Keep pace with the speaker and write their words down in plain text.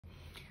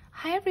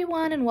Hi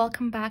everyone and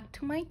welcome back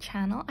to my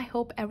channel. I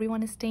hope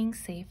everyone is staying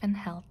safe and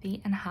healthy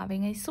and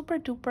having a super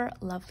duper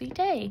lovely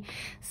day.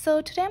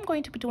 So today I'm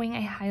going to be doing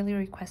a highly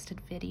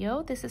requested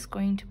video. This is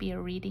going to be a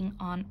reading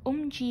on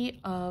Umji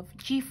of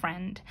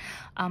Gfriend.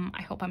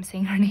 I hope I'm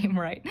saying her name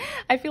right.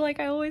 I feel like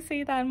I always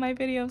say that in my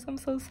videos. I'm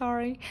so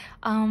sorry.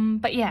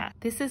 But yeah,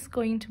 this is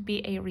going to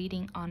be a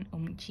reading on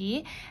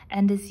Umji.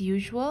 And as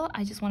usual,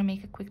 I just want to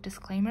make a quick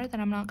disclaimer that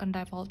I'm not going to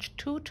divulge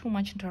too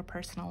much into her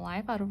personal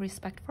life out of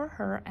respect for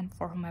her and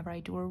for whomever I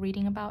do a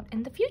reading about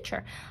in the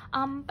future.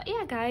 But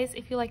yeah guys,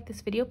 if you like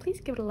this video, please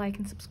give it a like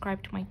and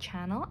subscribe to my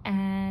channel,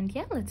 and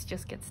yeah, let's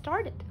just get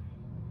started.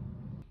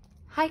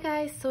 Hi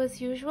guys, so as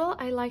usual,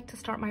 I like to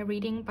start my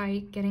reading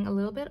by getting a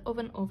little bit of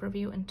an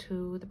overview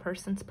into the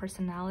person's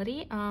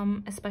personality,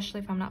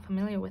 especially if I'm not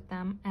familiar with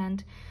them.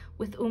 And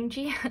with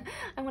Umji,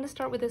 I want to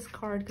start with this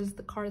card because it's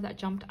the card that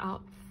jumped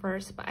out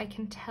first, but I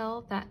can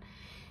tell that,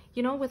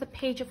 you know, with a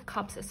Page of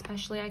Cups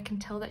especially, I can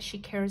tell that she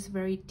cares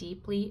very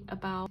deeply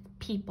about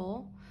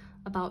people,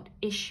 about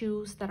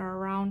issues that are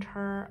around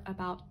her,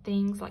 about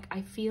things. Like,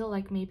 I feel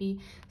like maybe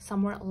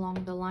somewhere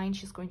along the line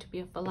she's going to be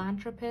a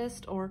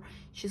philanthropist, or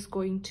she's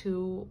going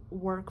to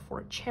work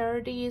for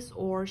charities,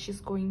 or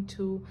she's going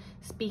to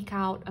speak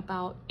out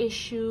about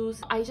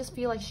issues. I just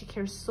feel like she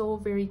cares so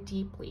very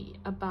deeply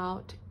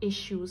about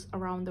issues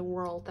around the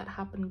world that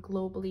happen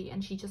globally,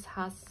 and she just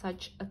has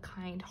such a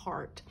kind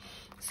heart.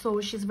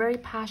 So she's very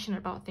passionate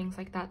about things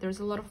like that.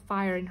 There's a lot of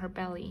fire in her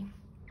belly.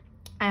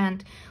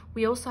 And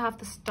we also have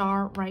the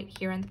Star right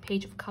here and the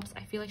Page of Cups.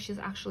 I feel like she's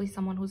actually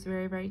someone who's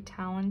very, very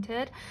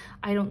talented.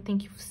 I don't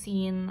think you've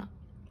seen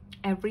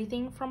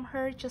everything from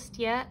her just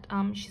yet.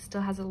 She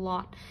still has a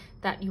lot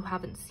that you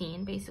haven't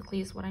seen, basically,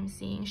 is what I'm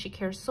seeing. She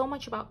cares so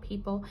much about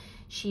people.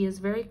 She is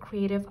very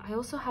creative. I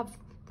also have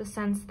the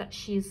sense that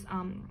she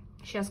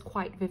has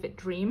quite vivid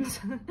dreams.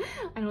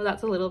 I know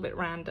that's a little bit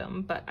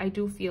random, but I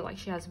do feel like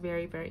she has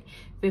very, very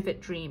vivid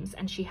dreams,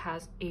 and she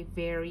has a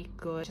very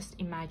good just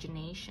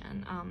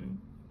imagination.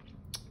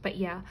 But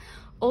yeah,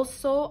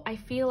 also I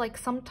feel like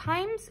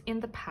sometimes in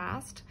the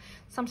past,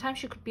 sometimes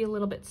she could be a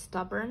little bit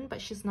stubborn, but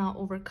she's now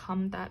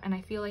overcome that, and I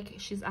feel like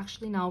she's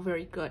actually now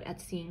very good at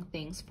seeing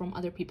things from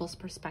other people's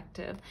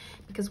perspective,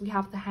 because we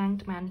have the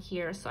Hanged Man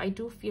here. So I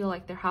do feel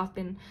like there have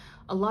been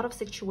a lot of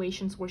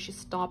situations where she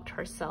stopped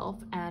herself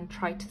and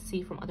tried to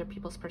see from other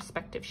people's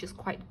perspective. She's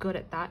quite good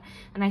at that,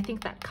 and I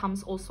think that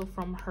comes also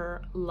from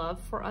her love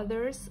for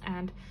others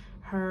and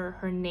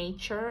her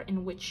nature,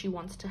 in which she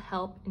wants to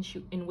help, and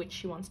in which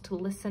she wants to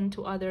listen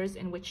to others,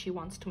 in which she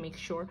wants to make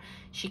sure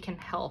she can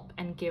help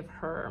and give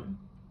her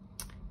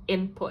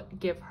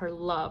input, give her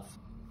love.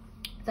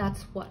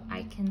 That's what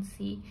I can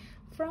see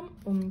from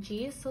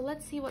Umji. So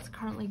let's see what's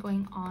currently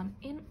going on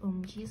in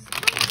Umji's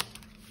life.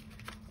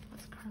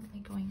 What's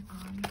currently going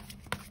on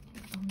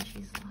in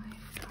Umji's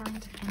life?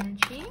 Current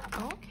energy.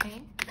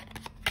 Okay.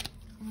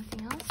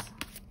 Anything else?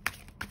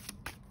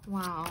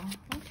 Wow.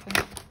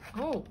 Okay.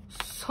 Oh,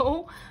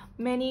 so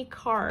many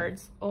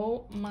cards.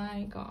 Oh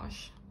my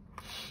gosh.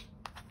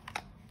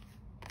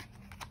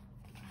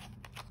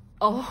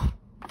 Oh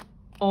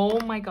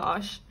my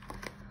gosh.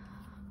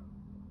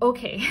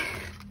 Okay.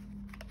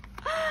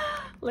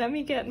 Let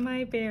me get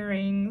my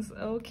bearings.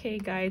 Okay,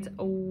 guys.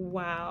 Oh,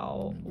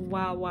 wow.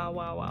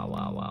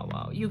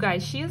 Wow. You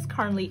guys, she is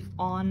currently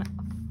on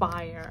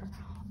fire.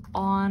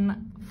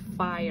 On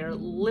fire.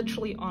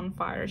 Literally on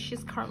fire.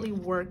 She's currently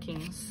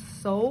working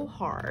so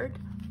hard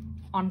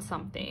on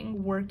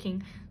something,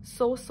 working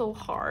so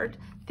hard.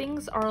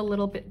 Things are a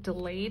little bit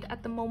delayed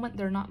at the moment.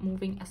 They're not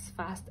moving as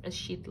fast as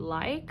she'd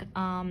like.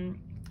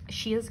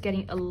 She is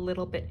getting a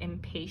little bit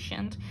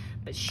impatient,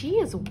 but she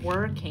is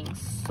working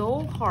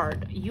so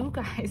hard. You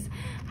guys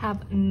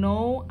have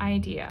no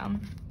idea.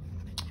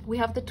 We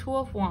have the Two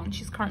of Wands.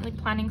 She's currently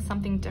planning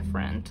something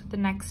different, the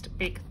next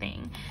big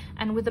thing.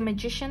 And with the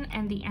Magician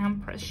and the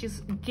Empress,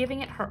 she's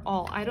giving it her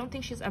all. I don't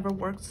think she's ever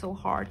worked so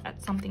hard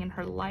at something in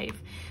her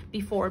life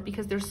before,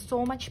 because there's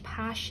so much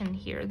passion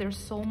here. There's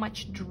so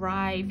much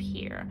drive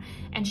here.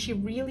 And she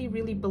really,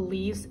 really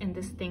believes in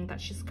this thing that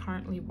she's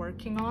currently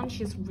working on.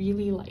 She's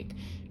really like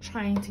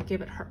trying to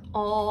give it her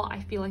all.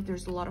 I feel like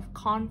there's a lot of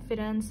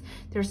confidence.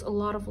 There's a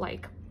lot of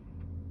like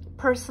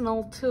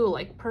personal too,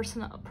 like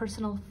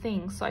personal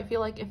things. So I feel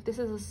like if this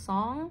is a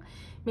song,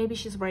 maybe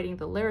she's writing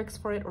the lyrics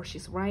for it, or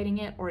she's writing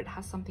it, or it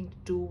has something to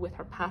do with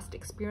her past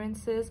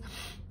experiences.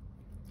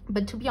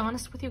 But to be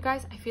honest with you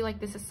guys, I feel like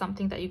this is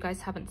something that you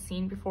guys haven't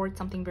seen before. It's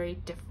something very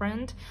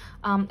different.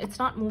 It's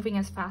not moving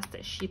as fast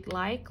as she'd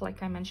like.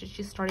 Like I mentioned,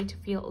 she's starting to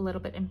feel a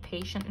little bit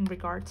impatient in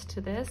regards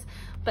to this,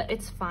 but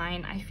it's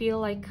fine. I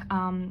feel like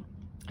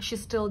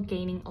she's still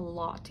gaining a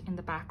lot in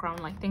the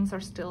background. Like, things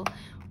are still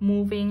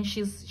moving.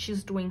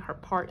 She's doing her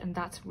part, and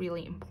that's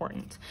really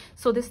important.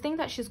 So this thing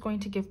that she's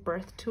going to give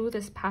birth to,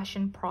 this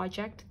passion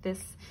project,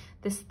 this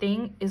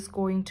thing is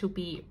going to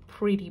be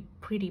pretty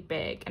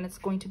big, and it's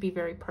going to be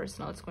very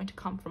personal. It's going to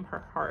come from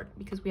her heart,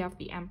 because we have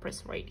the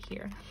Empress right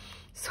here.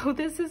 So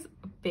this is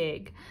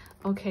big.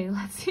 Okay,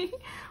 let's see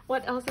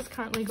what else is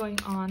currently going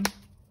on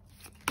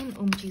in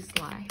Umji's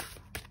life.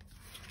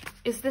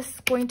 Is this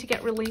going to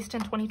get released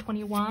in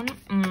 2021?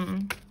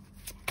 I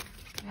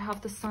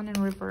have the Sun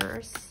in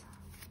reverse.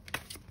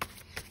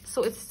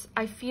 So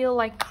I feel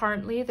like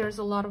currently there's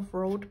a lot of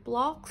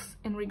roadblocks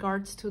in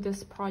regards to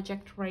this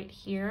project right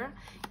here.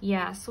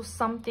 Yeah, so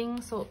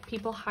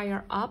people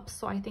higher up,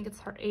 so I think it's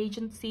her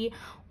agency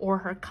or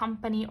her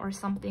company or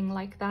something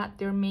like that.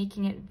 They're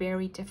making it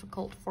very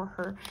difficult for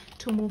her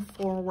to move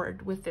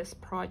forward with this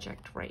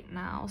project right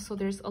now. So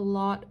there's a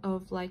lot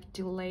of like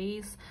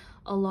delays,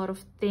 a lot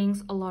of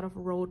things, a lot of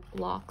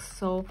roadblocks.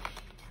 So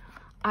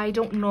I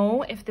don't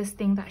know if this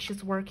thing that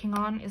she's working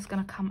on is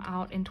gonna come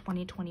out in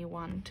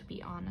 2021, to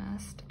be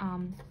honest.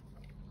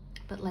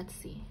 But let's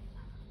see.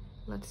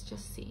 Let's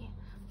just see.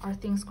 Are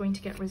things going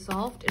to get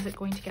resolved? Is it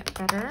going to get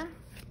better?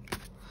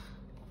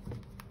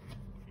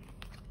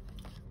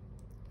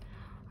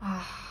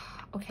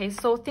 Okay,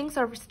 so things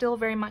are still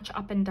very much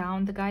up and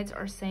down. The guides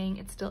are saying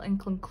it's still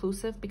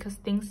inconclusive because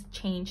things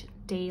change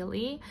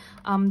daily.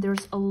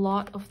 There's a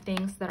lot of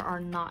things that are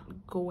not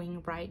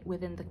going right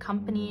within the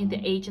company, the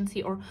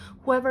agency, or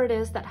whoever it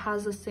is that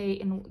has a say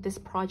in this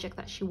project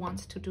that she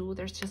wants to do.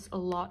 There's just a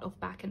lot of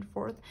back and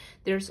forth.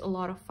 There's a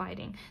lot of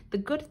fighting. The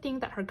good thing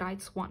that her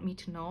guides want me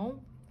to know,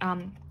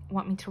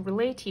 want me to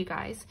relay to you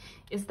guys,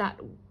 is that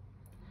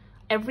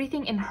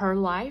everything in her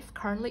life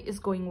currently is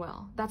going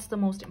well. That's the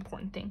most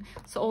important thing.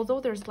 So although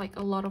there's like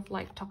a lot of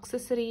like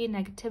toxicity,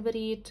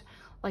 negativity,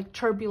 like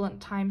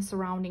turbulent times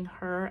surrounding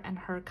her and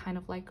her kind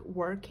of like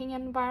working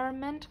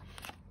environment,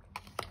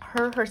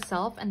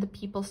 herself and the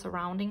people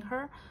surrounding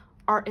her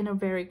are in a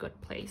very good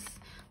place.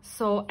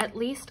 So at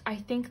least I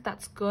think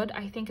that's good.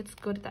 I think it's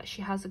good that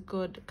she has a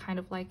good kind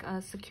of like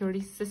a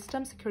security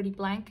system, security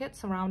blanket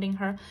surrounding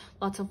her,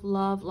 lots of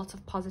love, lots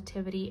of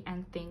positivity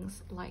and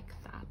things like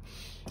that.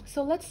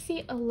 So let's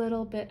see a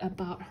little bit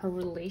about her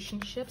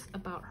relationships,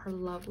 about her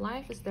love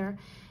life. Is there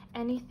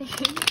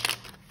anything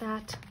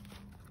that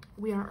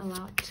we are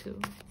allowed to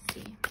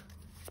see?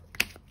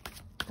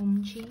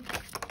 Umji.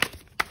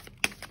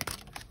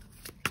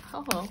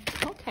 Oh,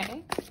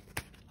 okay.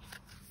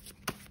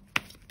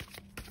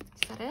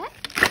 Is that it?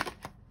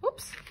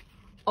 Oops.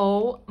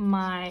 Oh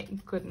my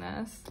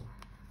goodness.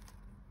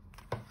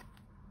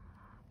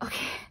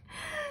 Okay.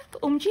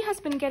 Umji has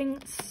been getting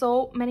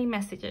so many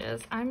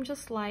messages. I'm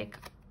just like,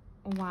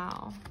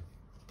 wow.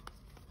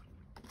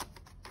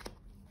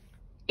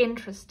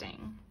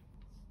 Interesting.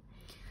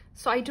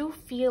 So I do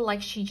feel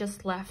like she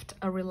just left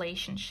a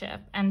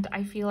relationship, and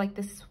I feel like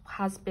this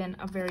has been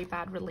a very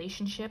bad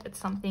relationship. It's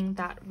something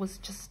that was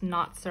just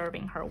not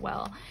serving her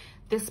well.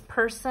 This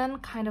person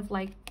kind of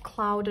like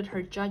clouded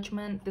her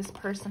judgment. This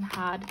person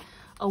had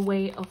a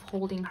way of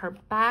holding her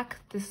back.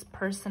 This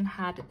person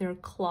had their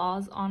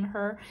claws on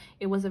her.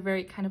 It was a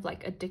very kind of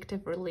like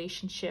addictive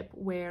relationship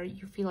where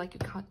you feel like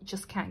you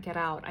just can't get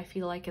out. I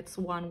feel like it's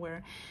one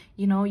where,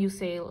 you know, you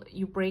say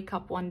you break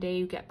up one day,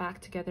 you get back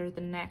together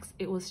the next.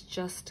 It was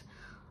just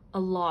a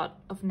lot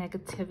of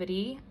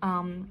negativity.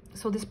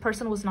 So this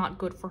person was not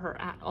good for her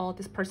at all.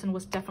 This person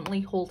was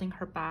definitely holding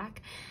her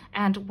back.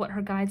 And what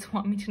her guides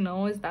want me to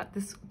know is that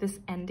this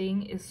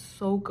ending is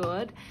so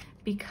good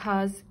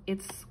because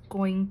it's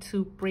going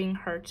to bring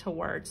her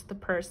towards the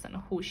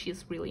person who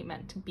she's really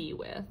meant to be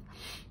with.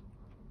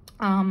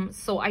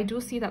 So I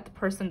do see that the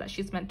person that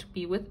she's meant to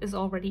be with is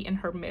already in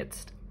her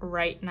midst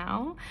right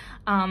now.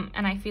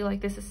 And I feel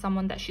like this is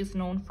someone that she's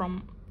known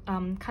from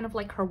kind of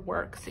like her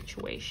work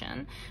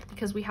situation,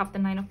 because we have the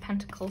 9 of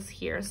Pentacles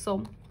here.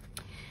 So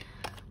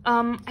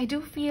I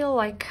do feel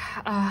like,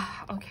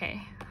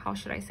 okay, how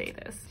should I say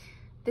this?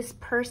 This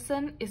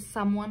person is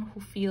someone who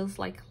feels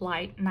like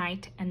light,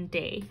 night and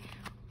day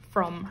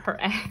from her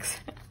ex.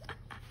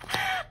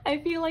 I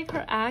feel like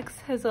her ex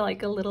has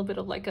like a little bit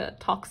of like a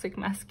toxic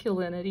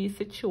masculinity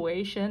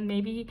situation.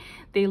 Maybe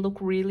they look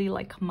really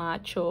like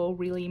macho,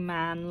 really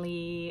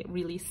manly,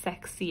 really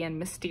sexy and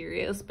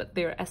mysterious, but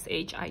they're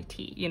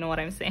S-H-I-T, you know what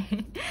I'm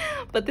saying?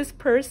 But this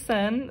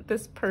person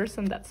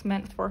that's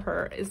meant for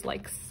her is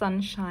like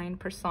sunshine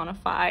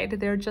personified.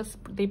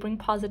 They bring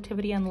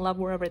positivity and love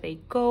wherever they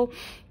go.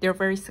 They're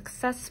very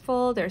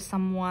successful. They're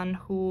someone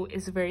who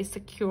is very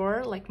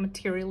secure, like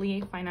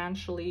materially,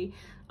 financially,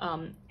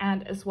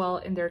 and as well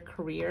in their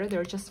career.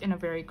 They're just in a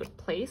very good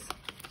place.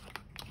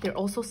 They're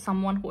also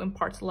someone who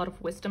imparts a lot of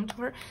wisdom to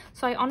her.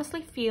 So I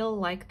honestly feel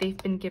like they've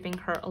been giving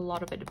her a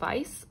lot of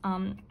advice.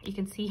 You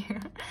can see here.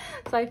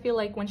 So I feel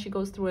like when she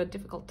goes through a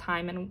difficult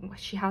time, and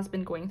she has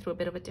been going through a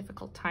bit of a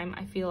difficult time,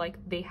 I feel like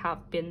they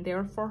have been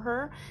there for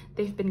her.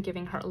 They've been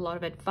giving her a lot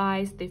of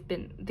advice.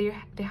 They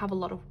have a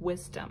lot of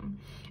wisdom,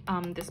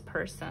 this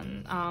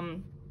person.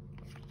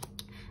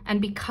 And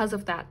because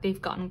of that,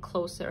 they've gotten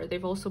closer.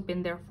 They've also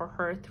been there for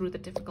her through the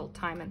difficult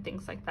time and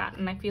things like that.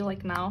 And I feel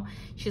like now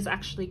she's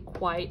actually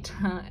quite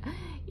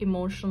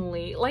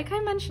emotionally, like I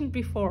mentioned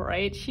before,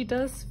 right? She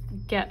does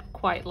get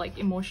quite like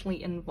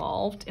emotionally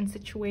involved in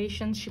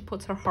situations. She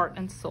puts her heart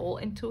and soul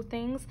into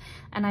things.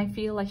 And I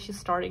feel like she's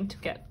starting to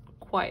get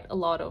quite a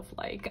lot of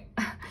like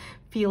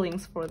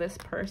feelings for this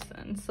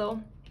person.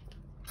 So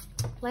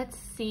let's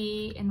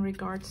see in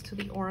regards to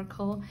the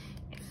oracle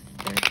if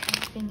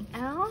there's anything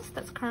else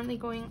that's currently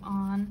going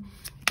on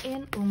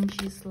in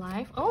Umji's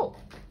life. Oh,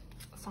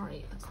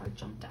 sorry, the card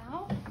jumped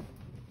out.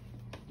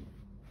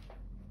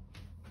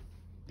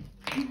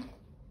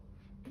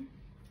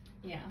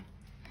 Yeah.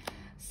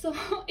 So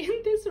in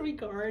this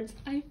regards,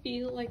 I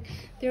feel like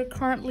they're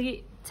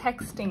currently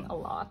texting a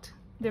lot.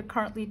 They're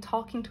currently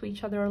talking to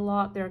each other a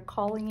lot. They're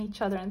calling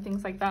each other and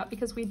things like that,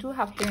 because we do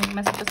have hearing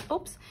messages.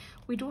 Oops,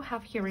 we do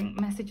have hearing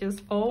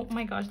messages. Oh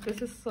my gosh,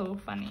 this is so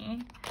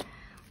funny.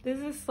 This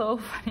is so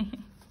funny.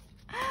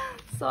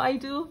 So I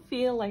do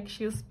feel like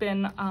she's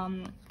been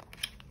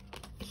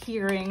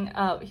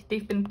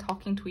they've been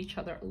talking to each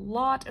other a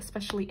lot,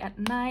 especially at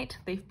night.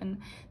 They've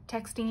been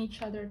texting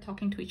each other,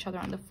 talking to each other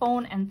on the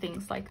phone and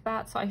things like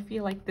that. So I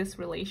feel like this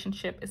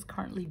relationship is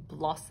currently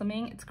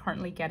blossoming. It's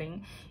currently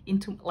getting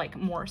into like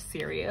more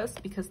serious,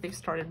 because they've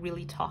started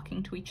really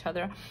talking to each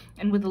other.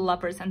 And with the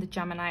Lovers and the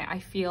Gemini, I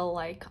feel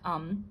like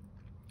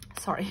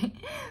sorry,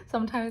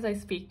 sometimes I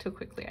speak too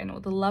quickly. I know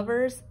the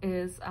Lovers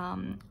is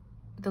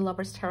the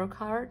Lovers tarot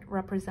card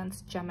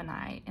represents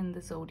Gemini in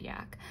the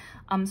zodiac.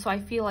 So I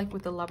feel like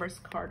with the Lovers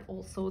card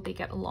also, they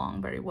get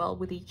along very well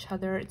with each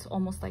other. It's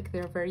almost like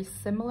they're very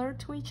similar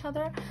to each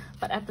other,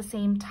 but at the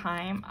same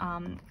time,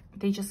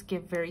 they just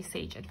give very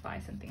sage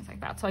advice and things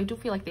like that. So I do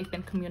feel like they've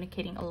been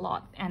communicating a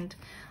lot and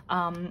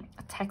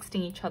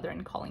texting each other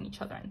and calling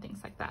each other and things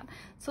like that.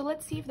 So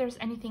let's see if there's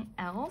anything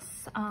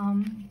else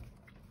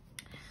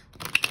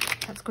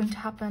that's going to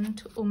happen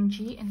to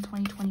Umji in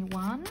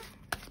 2021.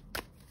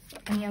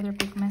 Any other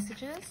big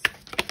messages?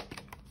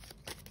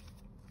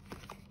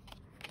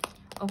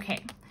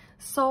 Okay,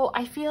 so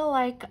I feel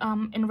like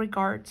in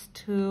regards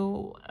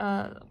to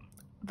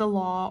the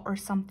law or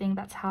something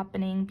that's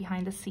happening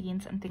behind the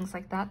scenes and things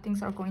like that,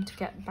 things are going to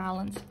get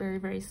balanced very,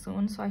 very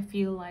soon. So I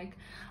feel like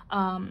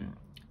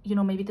you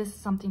know, maybe this is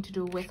something to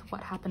do with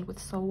what happened with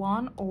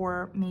So-won,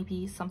 or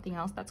maybe something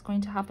else that's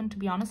going to happen. To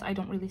be honest, I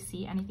don't really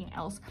see anything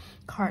else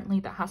currently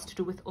that has to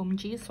do with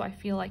Umji, so I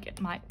feel like it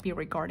might be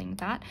regarding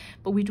that.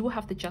 But we do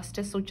have the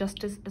Justice, so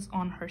Justice is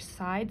on her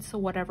side, so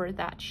whatever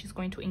that she's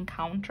going to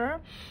encounter,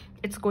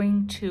 it's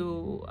going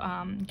to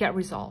get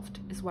resolved,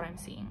 is what I'm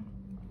seeing.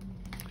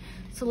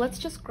 So let's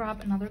just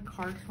grab another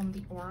card from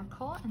the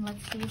Oracle, and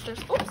let's see if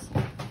there's... Oops!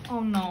 Oh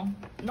no,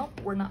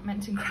 nope, we're not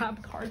meant to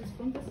grab cards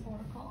from this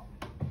Oracle.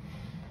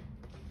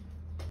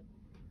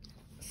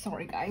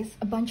 Sorry guys,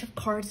 a bunch of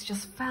cards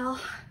just fell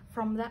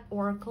from that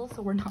Oracle,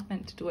 so we're not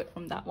meant to do it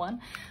from that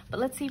one. But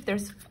let's see if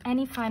there's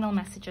any final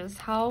messages.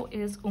 How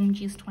is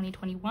Umji's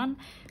 2021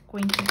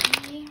 going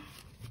to be?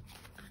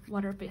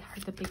 What are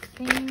the big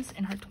things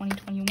in her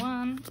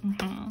 2021?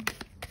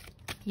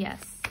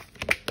 Yes.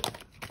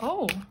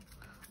 Oh,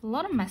 a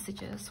lot of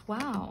messages.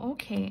 Wow,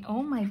 okay.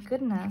 Oh my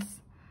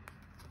goodness.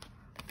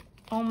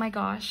 Oh my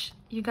gosh,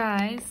 you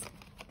guys,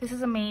 this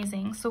is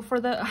amazing. So for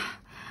the...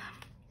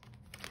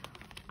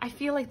 I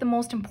feel like the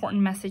most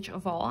important message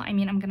of all, I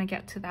mean, I'm gonna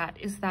get to that,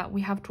 is that we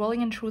have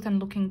dwelling in truth and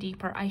looking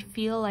deeper. I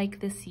feel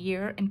like this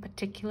year in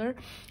particular,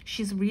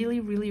 she's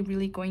really, really,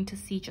 really going to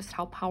see just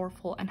how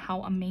powerful and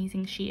how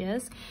amazing she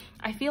is.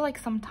 I feel like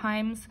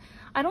sometimes,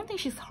 I don't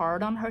think she's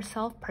hard on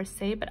herself per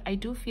se, but I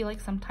do feel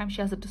like sometimes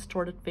she has a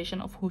distorted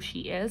vision of who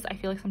she is. I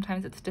feel like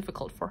sometimes it's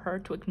difficult for her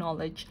to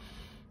acknowledge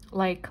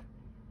like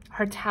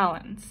her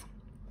talents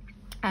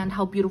and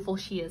how beautiful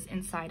she is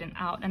inside and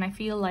out. And I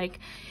feel like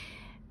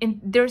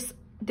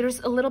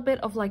there's a little bit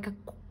of like a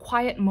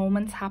quiet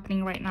moments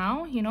happening right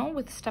now, you know,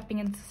 with stepping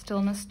into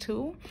stillness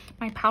too.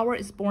 My power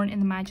is born in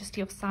the majesty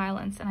of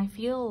silence, and I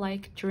feel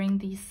like during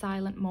these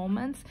silent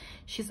moments,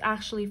 she's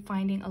actually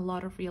finding a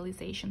lot of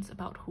realizations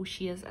about who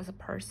she is as a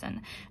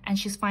person, and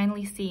she's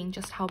finally seeing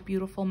just how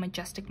beautiful,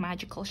 majestic,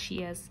 magical she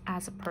is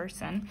as a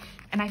person.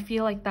 And I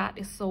feel like that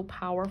is so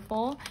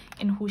powerful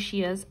in who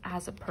she is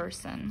as a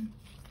person.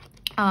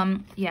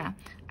 Yeah,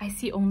 I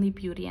see only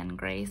beauty and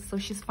grace. So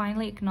she's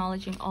finally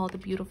acknowledging all the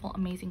beautiful,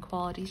 amazing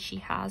qualities she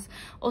has.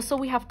 Also,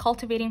 we have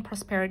cultivating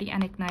prosperity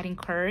and igniting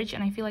courage.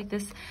 And I feel like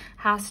this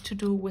has to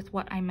do with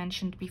what I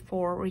mentioned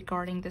before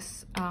regarding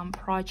this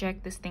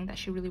project, this thing that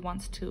she really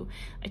wants to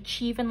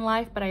achieve in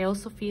life. But I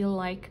also feel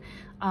like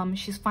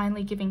she's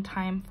finally giving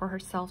time for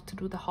herself to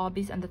do the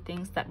hobbies and the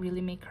things that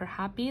really make her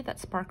happy, that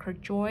spark her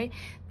joy,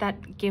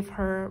 that give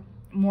her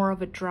more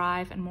of a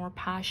drive and more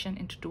passion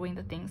into doing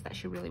the things that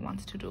she really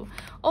wants to do.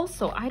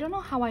 Also, I don't know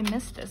how I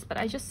missed this, but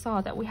I just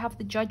saw that we have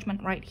the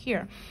Judgment right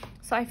here.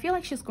 So I feel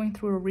like she's going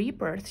through a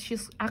rebirth.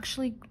 She's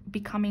actually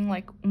becoming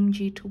like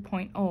Umji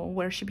 2.0,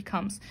 where she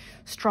becomes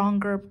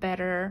stronger,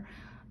 better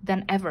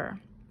than ever,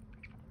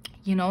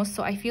 you know.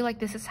 So I feel like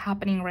this is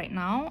happening right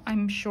now,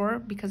 I'm sure,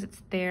 because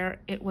it's there.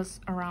 It was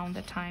around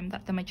the time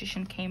that the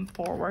Magician came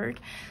forward.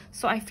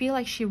 So I feel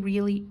like she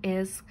really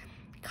is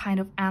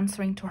kind of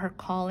answering to her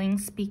calling,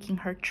 speaking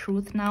her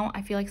truth now.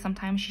 I feel like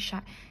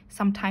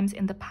sometimes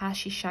in the past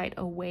she shied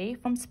away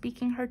from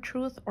speaking her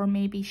truth, or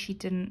maybe she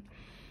didn't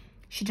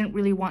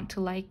really want to,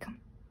 like,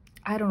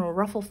 I don't know,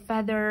 ruffle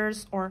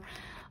feathers, or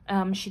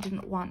she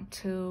didn't want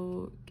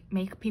to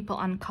make people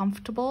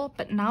uncomfortable.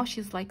 But now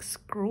she's like,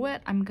 screw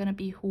it, I'm gonna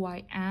be who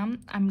I am,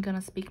 I'm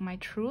gonna speak my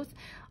truth.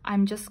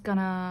 I'm just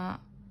gonna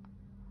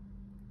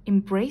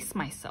embrace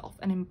myself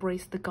and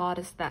embrace the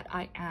goddess that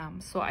I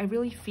am. So I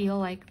really feel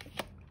like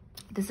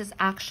this is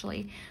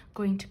actually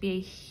going to be a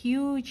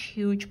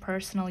huge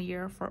personal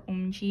year for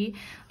Umji.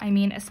 I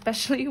mean,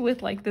 especially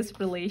with like this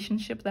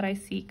relationship that I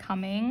see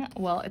coming.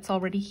 Well, it's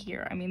already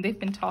here. I mean, they've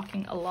been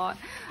talking a lot.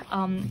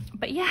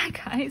 But yeah,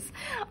 guys,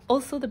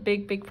 also the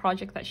big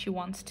project that she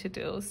wants to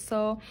do.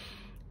 So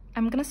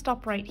I'm gonna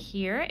stop right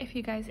here. If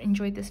you guys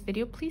enjoyed this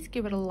video, please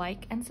give it a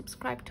like and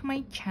subscribe to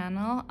my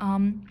channel.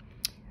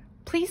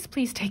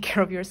 Please take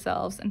care of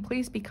yourselves, and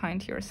please be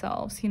kind to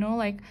yourselves. You know,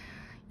 like,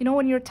 you know,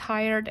 when you're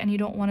tired and you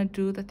don't want to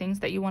do the things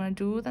that you want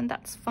to do, then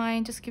that's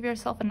fine. Just give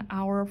yourself an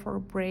hour for a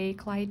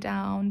break, lie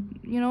down,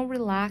 you know,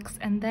 relax.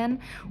 And then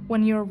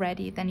when you're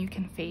ready, then you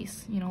can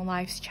face, you know,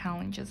 life's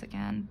challenges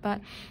again.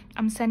 But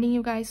I'm sending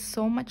you guys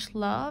so much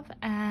love.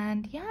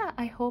 And yeah,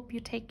 I hope you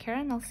take care,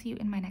 and I'll see you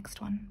in my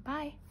next one.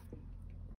 Bye.